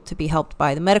able to be helped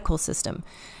by the medical system.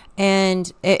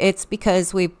 And it's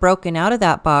because we've broken out of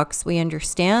that box. We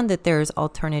understand that there's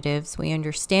alternatives. We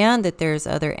understand that there's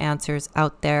other answers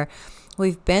out there.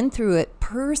 We've been through it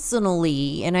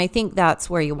personally. And I think that's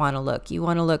where you want to look. You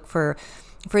want to look for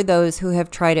those who have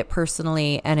tried it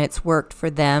personally and it's worked for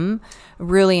them.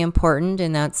 Really important.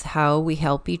 And that's how we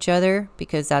help each other,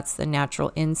 because that's the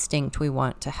natural instinct. We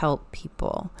want to help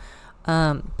people.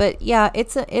 But yeah,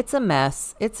 it's a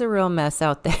mess. It's a real mess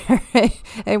out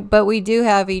there. But we do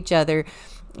have each other,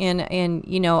 and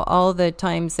you know, all the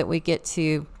times that we get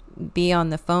to be on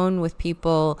the phone with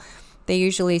people, they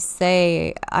usually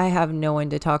say, I have no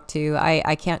one to talk to.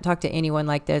 I can't talk to anyone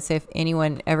like this. If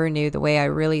anyone ever knew the way I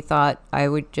really thought, I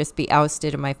would just be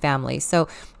ousted of my family. So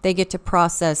they get to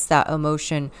process that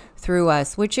emotion through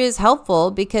us, which is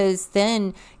helpful, because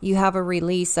then you have a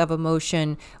release of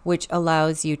emotion, which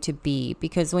allows you to be.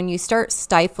 Because when you start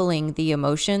stifling the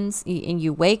emotions and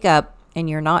you wake up and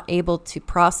you're not able to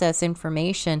process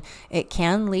information, it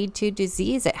can lead to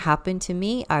disease. It happened to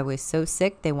me. I was so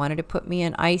sick. They wanted to put me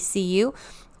in ICU,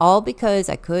 all because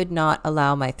I could not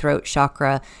allow my throat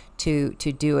chakra to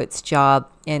do its job,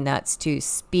 and that's to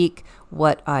speak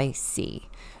what I see.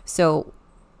 So,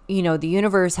 you know, the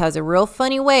universe has a real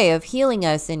funny way of healing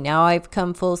us. And now I've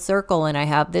come full circle, and I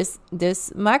have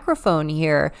this microphone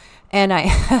here, and I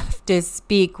have to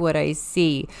speak what I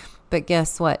see. But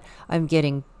guess what? I'm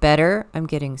getting better. I'm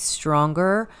getting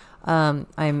stronger. I'm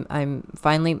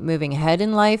finally moving ahead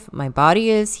in life. My body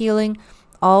is healing,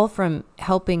 all from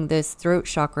helping this throat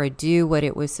chakra do what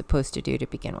it was supposed to do to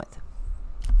begin with.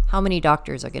 How many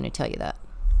doctors are going to tell you that?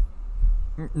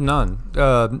 None.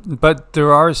 But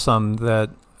there are some that,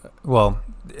 well,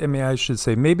 I mean, I should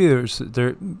say maybe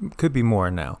there could be more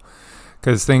now,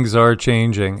 because things are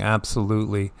changing.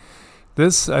 Absolutely.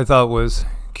 This, I thought, was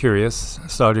curious.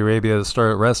 Saudi Arabia has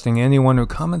started arresting anyone who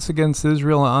comments against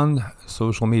Israel on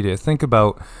social media. Think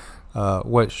about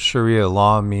what Sharia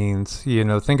law means. You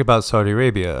know, think about Saudi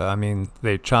Arabia. I mean,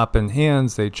 they chop in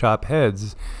hands, they chop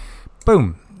heads.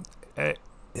 Boom.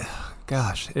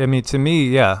 Gosh. I mean, to me,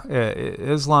 yeah,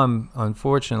 Islam,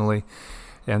 unfortunately,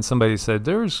 and somebody said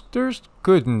there's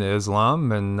good in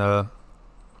Islam, and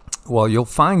well, you'll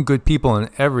find good people in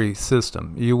every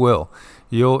system. You will.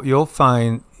 You'll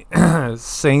find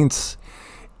saints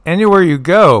anywhere you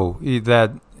go,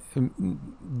 that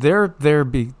they're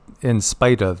in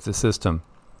spite of the system,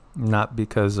 not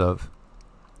because of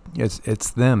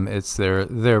it's them. It's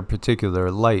their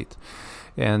particular light,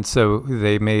 and so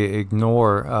they may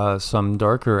ignore some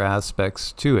darker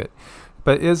aspects to it.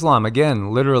 But Islam,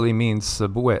 again, literally means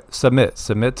submit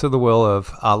to the will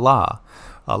of Allah.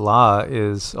 Allah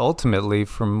is ultimately,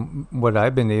 from what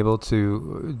I've been able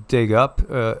to dig up,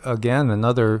 again,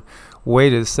 another way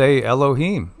to say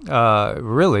Elohim.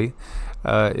 Really,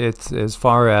 it's as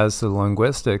far as the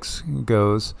linguistics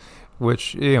goes,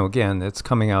 which, you know, again, it's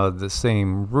coming out of the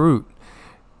same root.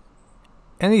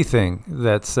 Anything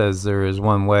that says there is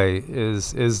one way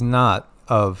is not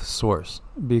of source,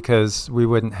 because we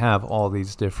wouldn't have all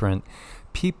these different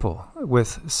people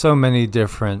with so many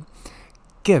different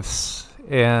gifts.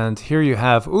 And here you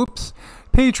have, oops,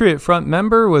 Patriot Front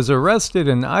member was arrested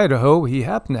in Idaho. He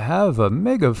happened to have a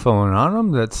megaphone on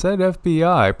him that said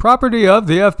FBI, property of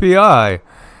the FBI.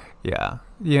 Yeah,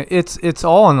 it's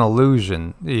all an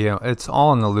illusion. You know, it's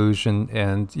all an illusion.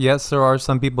 And yes, there are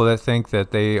some people that think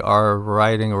that they are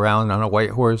riding around on a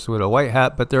white horse with a white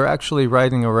hat, but they're actually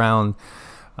riding around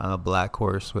on a black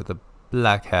horse with a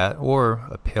black hat, or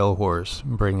a pale horse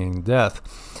bringing death.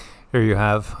 Here you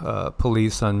have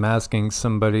police unmasking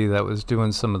somebody that was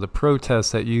doing some of the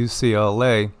protests at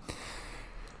UCLA.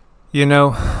 You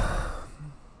know,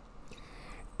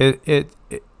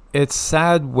 it's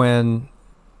sad when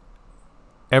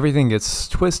everything gets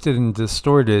twisted and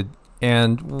distorted.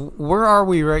 And where are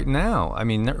we right now? I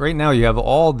mean, right now you have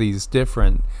all these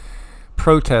different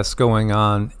protests going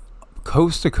on,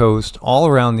 coast to coast, all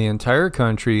around the entire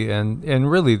country,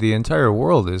 and really the entire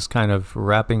world is kind of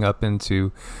wrapping up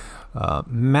into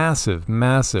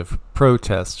massive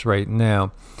protests right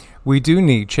now. We do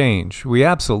need change. We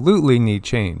absolutely need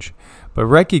change. But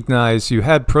recognize you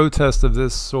had protests of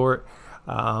this sort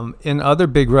in other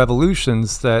big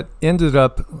revolutions that ended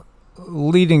up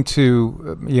leading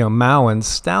to, Mao and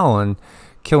Stalin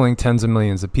killing tens of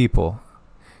millions of people,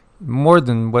 more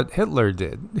than what Hitler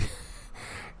did.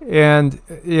 And,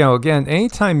 again,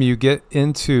 anytime you get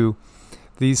into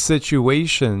these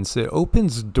situations, it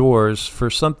opens doors for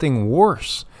something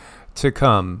worse to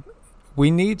come. We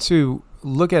need to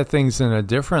look at things in a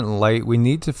different light. We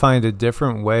need to find a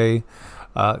different way.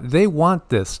 They want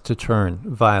this to turn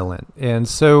violent. And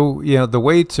so, the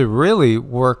way to really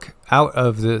work out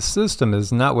of this system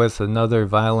is not with another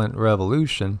violent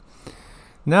revolution.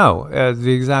 No,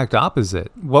 the exact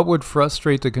opposite. What would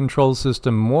frustrate the control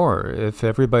system more if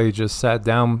everybody just sat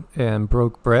down and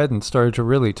broke bread and started to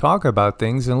really talk about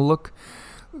things and look,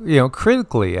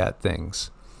 critically at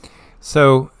things?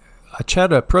 So,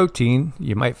 acheta protein,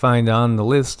 you might find on the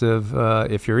list of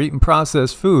if you're eating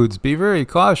processed foods, be very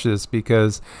cautious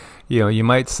because, you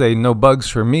might say no bugs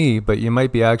for me, but you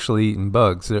might be actually eating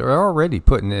bugs. They're already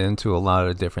putting it into a lot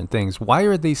of different things. Why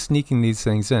are they sneaking these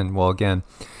things in? Well, again,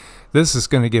 this is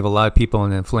going to give a lot of people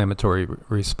an inflammatory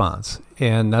response,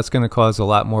 and that's going to cause a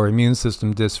lot more immune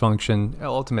system dysfunction.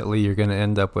 Ultimately, you're going to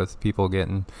end up with people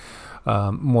getting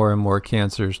more and more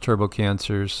cancers, turbo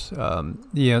cancers.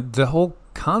 The whole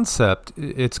concept,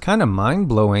 it's kind of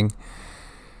mind-blowing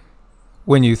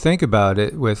when you think about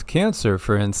it. With cancer,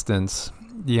 for instance,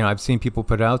 I've seen people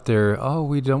put out there,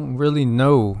 we don't really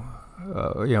know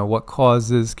what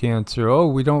causes cancer.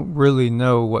 We don't really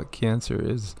know what cancer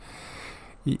is.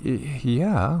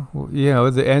 Yeah,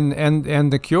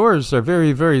 and the cures are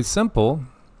very, very simple.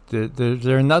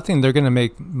 They're nothing they're going to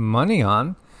make money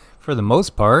on for the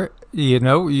most part.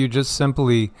 You just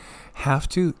simply have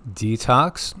to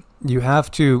detox. You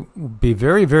have to be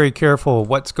very, very careful of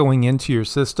what's going into your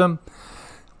system.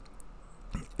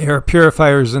 Air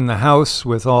purifiers in the house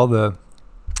with all the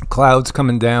clouds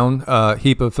coming down,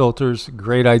 HEPA filters,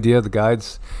 great idea. The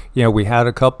guides, we had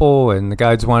a couple and the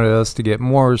guides wanted us to get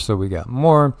more, so we got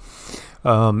more.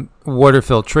 Water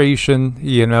filtration,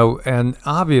 and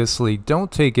obviously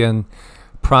don't take in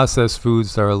processed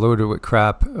foods that are loaded with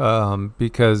crap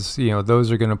because,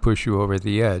 those are going to push you over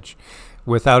the edge.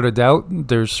 Without a doubt,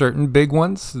 there's certain big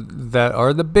ones that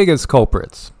are the biggest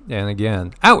culprits. And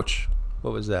again, ouch!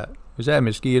 What was that? Was that a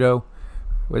mosquito?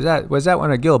 Was that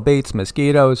one of Gil Bates'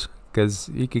 mosquitoes? Because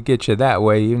he could get you that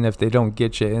way, even if they don't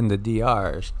get you in the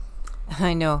DRs.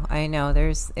 I know.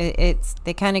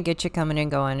 They kind of get you coming and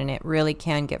going, and it really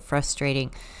can get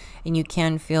frustrating, and you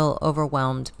can feel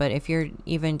overwhelmed. But if you're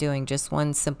even doing just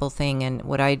one simple thing, and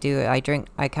what I do, I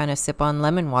kind of sip on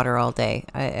lemon water all day.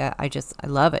 I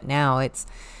love it now. It's,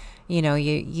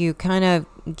 you kind of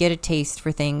get a taste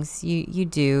for things. You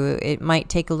do. It might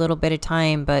take a little bit of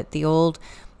time, but the old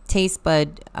taste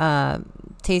bud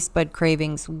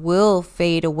cravings will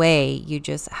fade away. You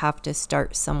just have to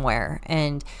start somewhere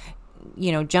and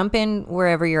jump in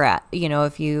wherever you're at.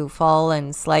 If you fall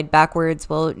and slide backwards,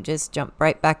 well, just jump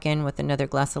right back in with another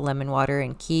glass of lemon water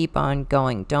and keep on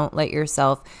going. Don't let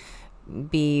yourself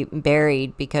be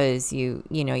buried because you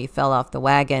fell off the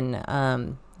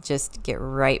wagon. Just get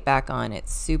right back on.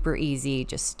 It's super easy.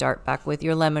 Just start back with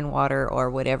your lemon water or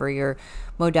whatever your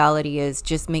modality is.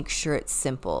 Just make sure it's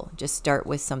simple. Just start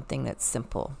with something that's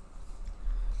simple.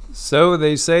 So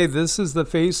they say this is the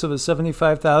face of a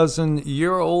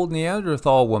 75,000-year-old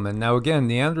Neanderthal woman. Now, again,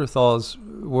 Neanderthals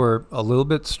were a little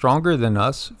bit stronger than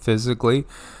us physically.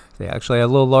 They actually had a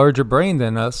little larger brain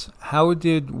than us. How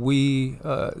did we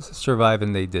survive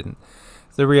and they didn't?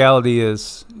 The reality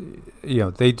is,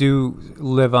 they do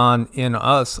live on in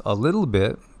us a little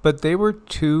bit, but they were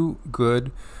too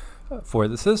good for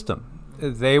the system.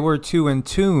 They were too in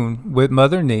tune with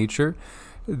Mother Nature.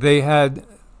 They had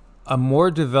a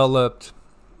more developed,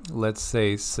 let's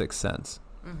say, sixth sense.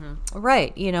 Mm-hmm.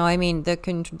 Right.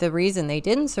 The reason they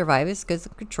didn't survive is because the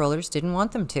controllers didn't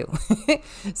want them to.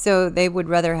 So they would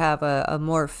rather have a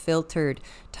more filtered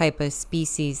type of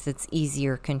species that's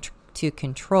easier to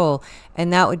control,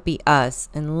 and that would be us.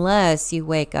 Unless you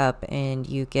wake up and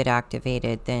you get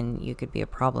activated, then you could be a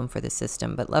problem for the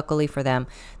system. But luckily for them,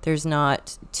 there's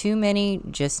not too many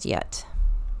just yet.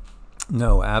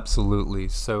 No, absolutely.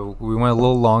 So we went a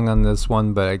little long on this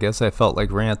one, but I guess I felt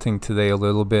like ranting today a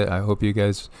little bit. I hope you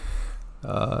guys,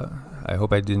 I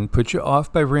hope I didn't put you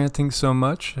off by ranting so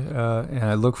much. And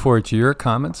I look forward to your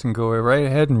comments, and go right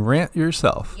ahead and rant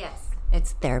yourself. Yes,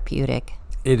 it's therapeutic.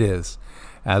 It is.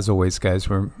 As always, guys,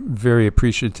 we're very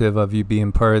appreciative of you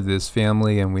being part of this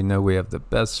family, and we know we have the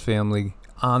best family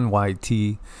on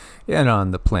YT and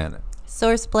on the planet.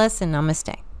 Source bless and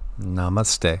namaste.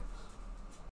 Namaste.